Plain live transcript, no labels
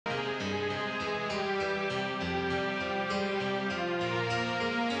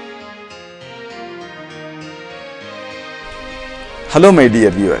Hello my dear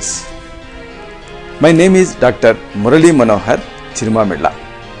viewers. My name is Dr. Murali Manohar Chirumamilla.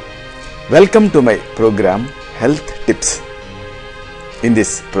 Welcome to my program Health Tips. In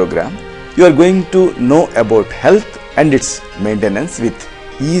this program, you are going to know about health and its maintenance with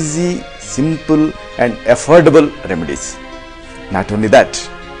easy, simple and affordable remedies. Not only that,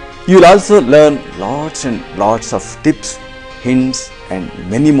 you will also learn lots and lots of tips, hints and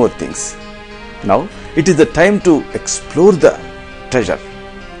many more things. Now it is the time to explore the treasure.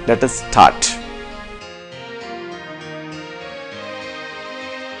 Let us start.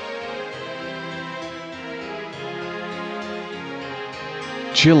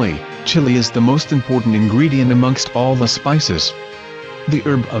 Chili. Chili is the most important ingredient amongst all the spices. The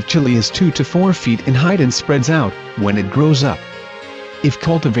herb of chili is 2 to 4 feet in height and spreads out when it grows up. If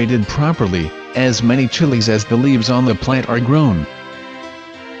cultivated properly, as many chilies as the leaves on the plant are grown.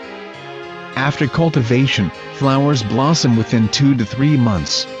 After cultivation, flowers blossom within 2 to 3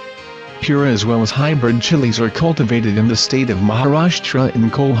 months. Pure as well as hybrid chilies are cultivated in the state of Maharashtra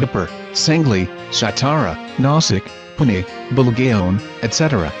in Kolhapur, Sangli, Satara, Nasik, Pune, Bulgaon,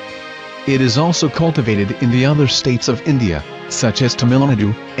 etc. It is also cultivated in the other states of India, such as Tamil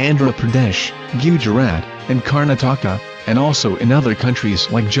Nadu, Andhra Pradesh, Gujarat, and Karnataka, and also in other countries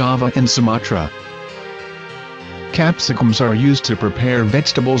like Java and Sumatra. Capsicums are used to prepare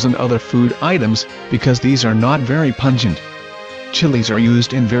vegetables and other food items, because these are not very pungent. Chilies are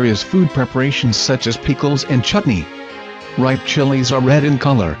used in various food preparations such as pickles and chutney. Ripe chilies are red in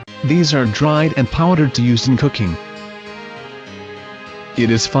color. These are dried and powdered to use in cooking. It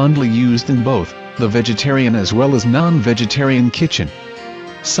is fondly used in both the vegetarian as well as non-vegetarian kitchen.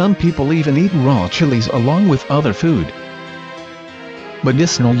 Some people even eat raw chilies along with other food.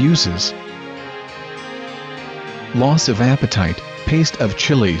 Medicinal uses. Loss of appetite. Paste of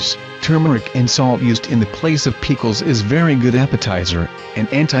chilies, turmeric and salt used in the place of pickles is very good appetizer and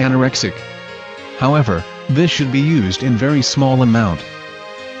anti-anorexic. However, this should be used in very small amount.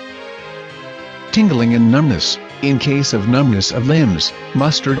 Tingling and numbness. In case of numbness of limbs,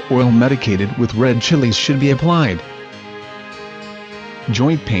 mustard oil medicated with red chilies should be applied.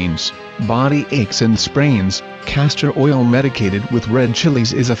 Joint pains, body aches and sprains, castor oil medicated with red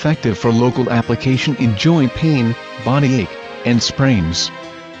chilies is effective for local application in joint pain, body ache, and sprains.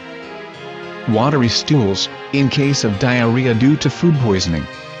 Watery stools, in case of diarrhea due to food poisoning.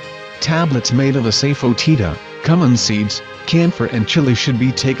 Tablets made of asafoetida, cumin seeds, camphor and chili should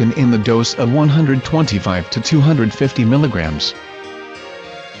be taken in the dose of 125 to 250 milligrams.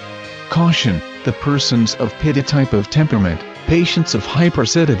 Caution: the persons of pitta type of temperament, patients of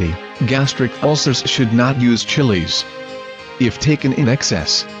hyperacidity, gastric ulcers should not use chilies. If taken in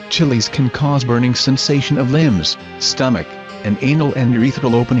excess, chilies can cause burning sensation of limbs, stomach, and anal and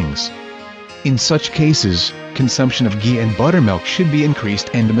urethral openings. In such cases, consumption of ghee and buttermilk should be increased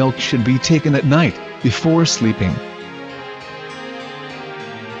and milk should be taken at night, before sleeping.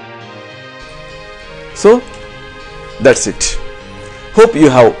 So, that's it. Hope you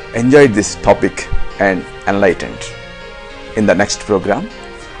have enjoyed this topic and enlightened. In the next program,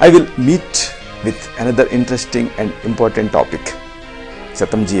 I will meet with another interesting and important topic.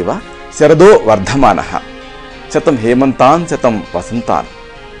 Shatam Jiva, Sharado Vardhamanaha. Shatam Hemantan, Shatam Vasantan.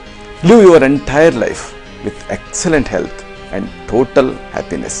 Live your entire life with excellent health and total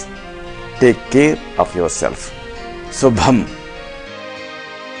happiness. Take care of yourself. Subham.